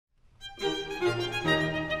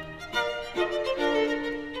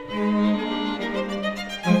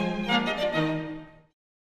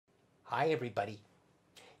everybody.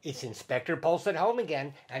 It's Inspector Pulse at home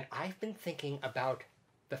again, and I've been thinking about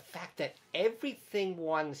the fact that everything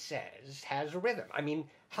one says has a rhythm. I mean,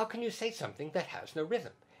 how can you say something that has no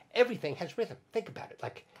rhythm? Everything has rhythm. Think about it.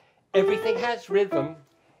 Like, everything has rhythm.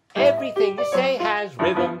 Everything you say has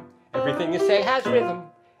rhythm. Everything you say has rhythm.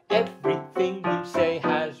 Everything you say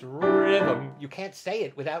has rhythm. You can't say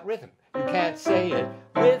it without rhythm. You can't say it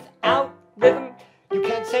without rhythm. You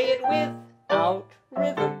can't say it without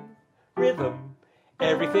rhythm. Rhythm.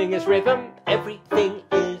 Everything is rhythm. Everything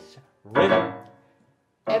is rhythm.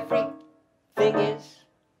 Everything is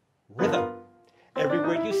rhythm. Every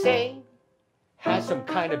word you say has some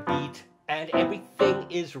kind of beat, and everything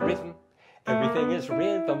is rhythm. Everything is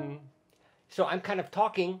rhythm. So I'm kind of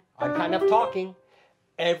talking.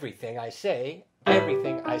 Everything I say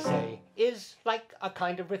is like a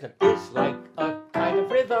kind of rhythm. Is like a kind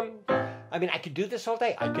of rhythm. I mean, I could do this all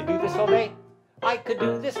day. I could do this all day. I could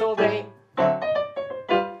do this all day.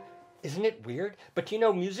 Isn't it weird? But you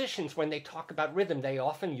know, musicians, when they talk about rhythm, they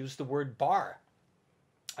often use the word bar.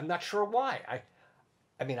 I'm not sure why.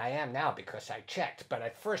 I mean, I am now because I checked, but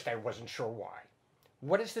at first I wasn't sure why.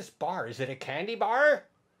 What is this bar? Is it a candy bar?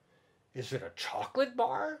 Is it a chocolate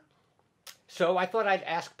bar? So I thought I'd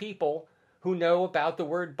ask people who know about the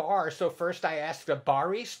word bar. So first I asked a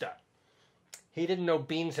barista. He didn't know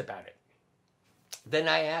beans about it. Then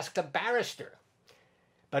I asked a barrister,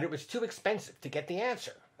 but it was too expensive to get the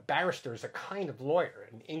answer. A barrister is a kind of lawyer,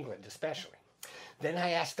 in England especially. Then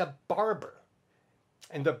I asked a barber,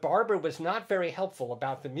 and the barber was not very helpful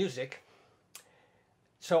about the music.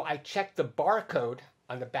 So I checked the barcode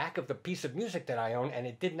on the back of the piece of music that I own, and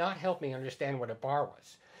it did not help me understand what a bar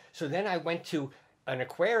was. So then I went to an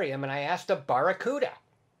aquarium and I asked a barracuda,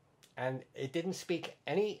 and it didn't speak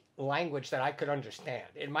any language that I could understand.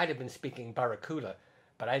 It might have been speaking barracuda,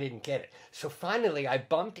 but I didn't get it. So finally I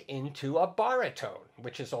bumped into a baritone,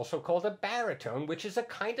 which is also called a baritone, which is a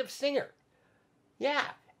kind of singer. Yeah,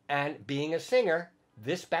 and being a singer,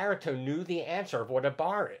 this baritone knew the answer of what a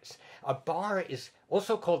bar is. A bar is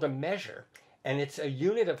also called a measure, and it's a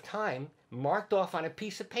unit of time marked off on a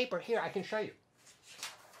piece of paper. Here, I can show you.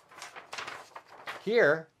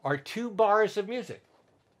 Here are 2 bars of music.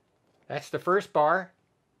 That's the first bar.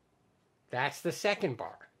 That's the second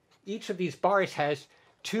bar. Each of these bars has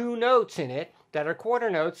 2 notes in it that are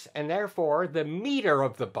quarter notes, and therefore the meter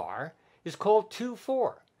of the bar is called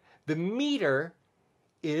 2/4. The meter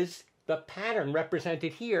is the pattern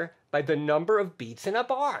represented here by the number of beats in a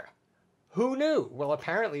bar. Who knew? Well,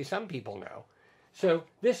 apparently some people know. So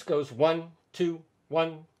this goes 1, 2,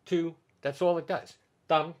 1, 2. That's all it does.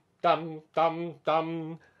 Dum, dum, dum,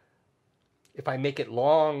 dum. If I make it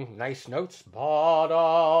long, nice notes, ba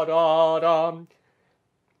da da dum.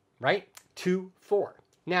 Right? 2/4.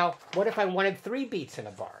 Now, what if I wanted 3 beats in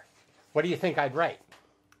a bar? What do you think I'd write?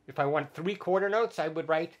 If I want 3 quarter notes, I would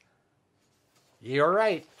write, you're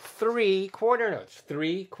right, 3 quarter notes.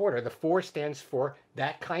 3/4. The 4 stands for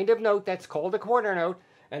that kind of note that's called a quarter note.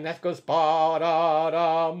 And that goes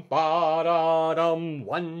ba-da-dum, ba-da-dum,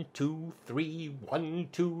 1, 2, 3, 1,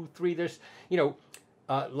 2, 3. There's,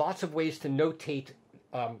 lots of ways to notate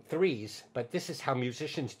threes, but this is how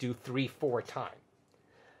musicians do 3/4 time.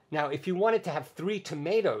 Now, if you wanted to have 3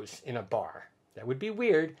 tomatoes in a bar, that would be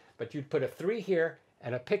weird, but you'd put a 3 here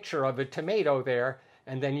and a picture of a tomato there,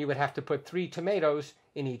 and then you would have to put 3 tomatoes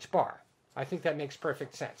in each bar. I think that makes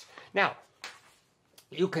perfect sense. Now,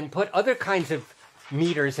 you can put other kinds of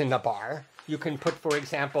meters in the bar. You can put, for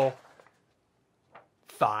example,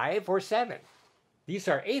 5 or 7. These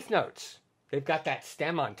are eighth notes. They've got that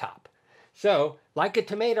stem on top. So, like a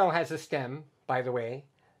tomato has a stem, by the way,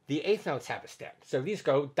 the eighth notes have a stem. So these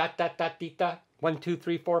go dot, dot, dot, dee, da, 1, 2,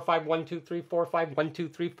 3, 4, 5, 1, 2, 3, 4, 5, 1, 2,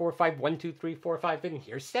 3, 4, 5, 1, 2, 3, 4, 5, and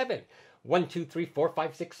here's 7. 1, 2, 3, 4,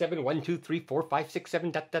 5, 6, 7, 1, 2, 3, 4, 5, 6,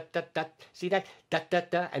 7, dot, dot, dot, dot. See that? Dot,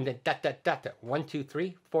 dot, dot, and then dot, dot, dot, dot. 1, 2,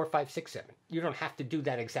 3, 4, 5, 6, 7. You don't have to do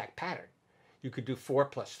that exact pattern. You could do 4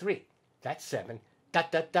 plus 3. That's 7.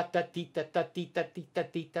 Dot, dot, dot, dot, dee, dot, dot, dee, dot, dee,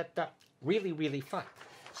 dot, dee, dot, dot. Really, really fun.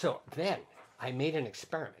 So then I made an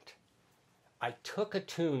experiment. I took a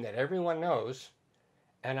tune that everyone knows,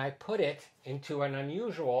 and I put it into an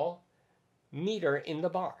unusual meter in the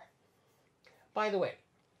bar. By the way,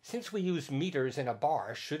 since we use meters in a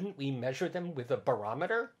bar, shouldn't we measure them with a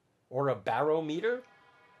barometer or a barometer?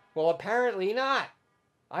 Well, apparently not.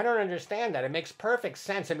 I don't understand that. It makes perfect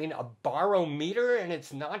sense. I mean, a barometer and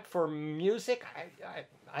it's not for music?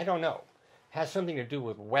 I don't know. It has something to do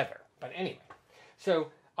with weather. But anyway,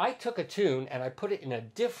 so I took a tune and I put it in a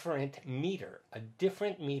different meter.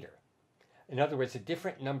 In other words, a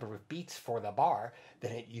different number of beats for the bar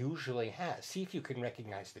than it usually has. See if you can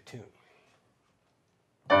recognize the tune.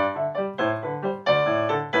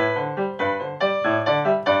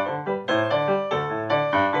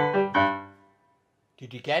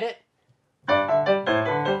 Did you get it?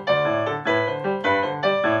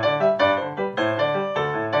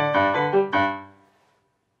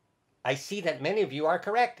 I see that many of you are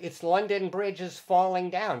correct. It's London Bridge is falling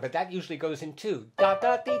down, but that usually goes in two. Da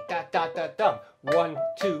da dee da da da dum. 1,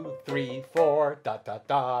 2, 3, 4. Da da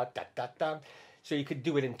da da da dum. So you could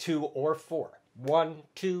do it in 2 or 4. 1,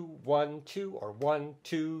 2, 1, 2, or 1,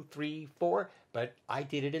 2, 3, 4. But I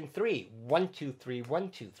did it in 3. 1, 2, 3, 1,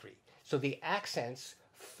 2, 3. So the accents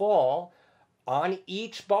fall on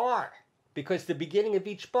each bar, because the beginning of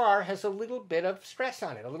each bar has a little bit of stress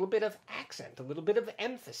on it, a little bit of accent, a little bit of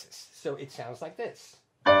emphasis. So it sounds like this.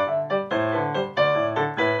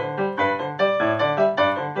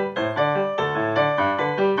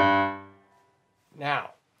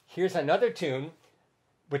 Now, here's another tune,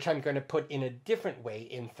 which I'm going to put in a different way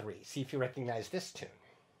in 3. See if you recognize this tune.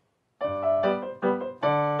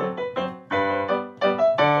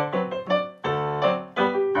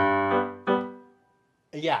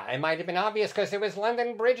 Yeah, it might have been obvious because it was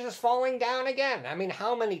London Bridge is falling down again. I mean,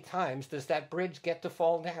 how many times does that bridge get to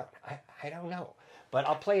fall down? I don't know. But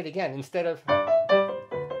I'll play it again. Instead of...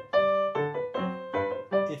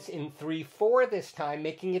 It's in 3/4 this time,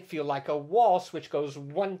 making it feel like a waltz, which goes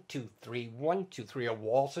 1, 2, 3, 1, 2, 3. A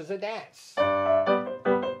waltz is a dance. I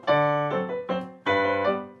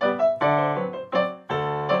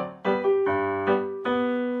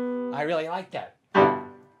really like that.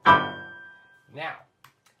 Now,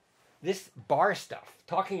 this bar stuff,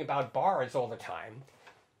 talking about bars all the time,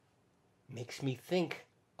 makes me think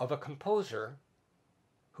of a composer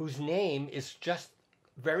whose name is just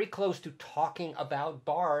very close to talking about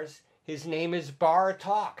bars. His name is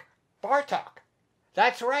Bartók. Bartók.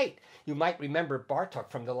 That's right. You might remember Bartók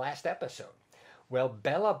from the last episode. Well,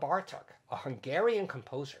 Béla Bartók, a Hungarian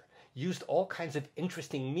composer, used all kinds of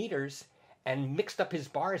interesting meters and mixed up his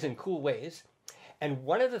bars in cool ways. And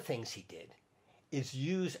one of the things he did is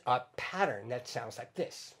use a pattern that sounds like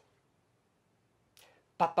this.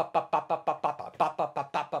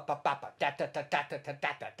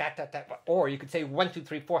 Or you could say 1, 2,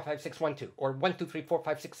 3, 4, 5, 6, 1, 2, or 1, 2, 3, 4,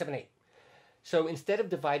 5, 6, 7, 8. So instead of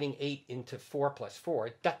dividing 8 into 4 plus 4,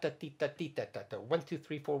 1, 2,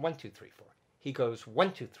 3, 4, 1, 2, 3, 4. He goes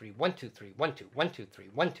 1, 2, 3, 1, 2, 3, 1, 2, 1, 2, 3,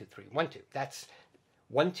 1, 2, 3, 1, 2. That's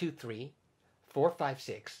 1, 2, 3, 4, 5,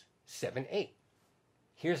 6, 7, 8.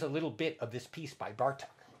 Here's a little bit of this piece by Bartók.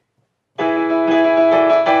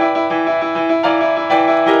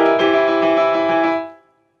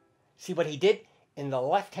 See what he did? In the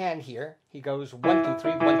left hand here, he goes 1, 2,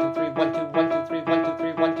 3, 1, 2, 3, 1, 2, 1, 2, 3, 1, 2,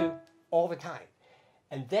 3, 1, 2, all the time.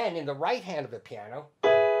 And then in the right hand of the piano,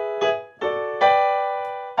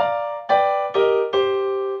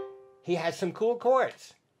 he has some cool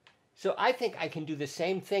chords. So I think I can do the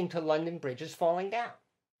same thing to London Bridge is Falling Down.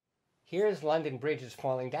 Here's London Bridge is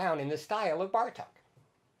Falling Down in the style of Bartók.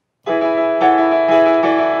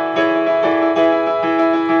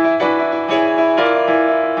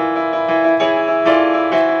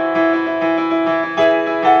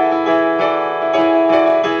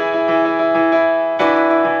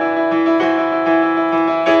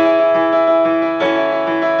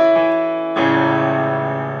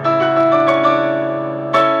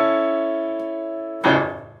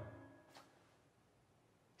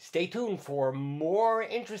 Stay tuned for more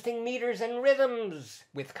interesting meters and rhythms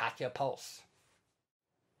with Katja Pulse.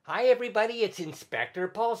 Hi everybody, it's Inspector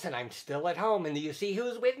Pulse and I'm still at home. And do you see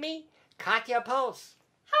who's with me? Katja Pulse.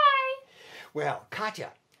 Hi. Well,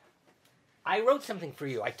 Katja, I wrote something for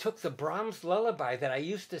you. I took the Brahms lullaby that I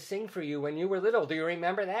used to sing for you when you were little. Do you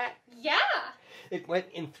remember that? Yeah. It went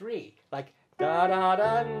in 3, like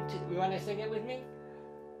da-da-da. You want to sing it with me?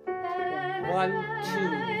 1,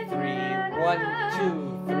 2, 3, 1,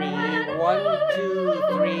 2, 3, 1, 2,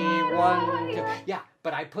 3, 1, 2. Yeah,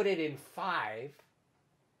 but I put it in 5,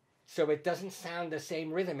 so it doesn't sound the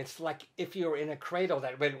same rhythm. It's like if you were in a cradle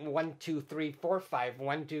that went 1, 2, 3, 4, 5,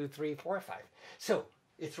 1, 2, 3, 4, 5. So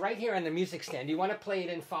it's right here on the music stand. You want to play it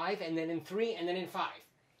in 5, and then in 3, and then in 5?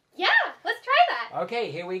 Yeah, let's try that. Okay,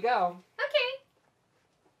 here we go. Okay.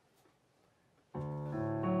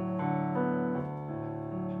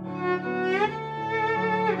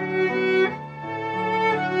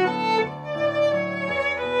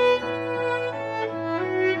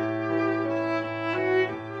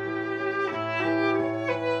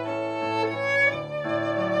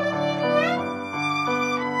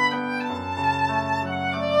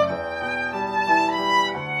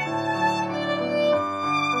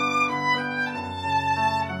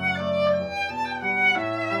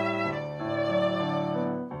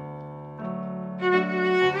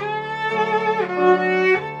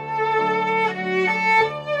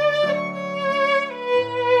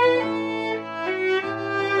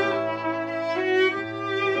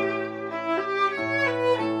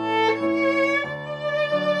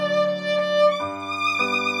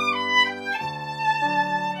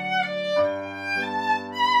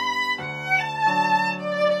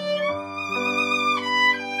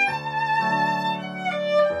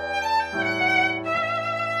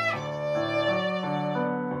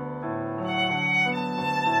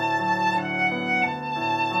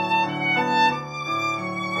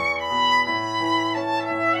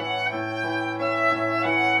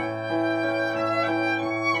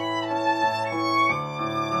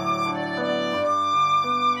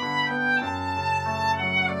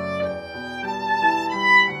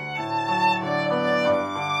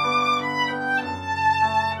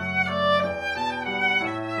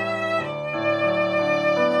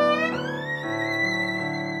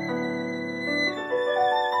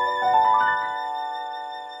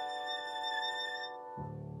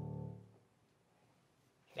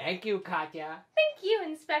 Thank you, Katya. Thank you,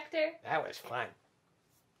 Inspector. That was fun.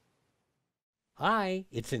 Hi,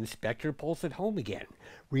 it's Inspector Pulse at home again.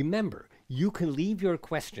 Remember, you can leave your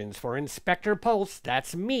questions for Inspector Pulse,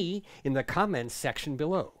 that's me, in the comments section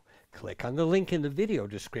below. Click on the link in the video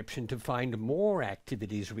description to find more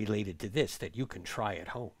activities related to this that you can try at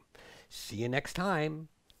home. See you next time.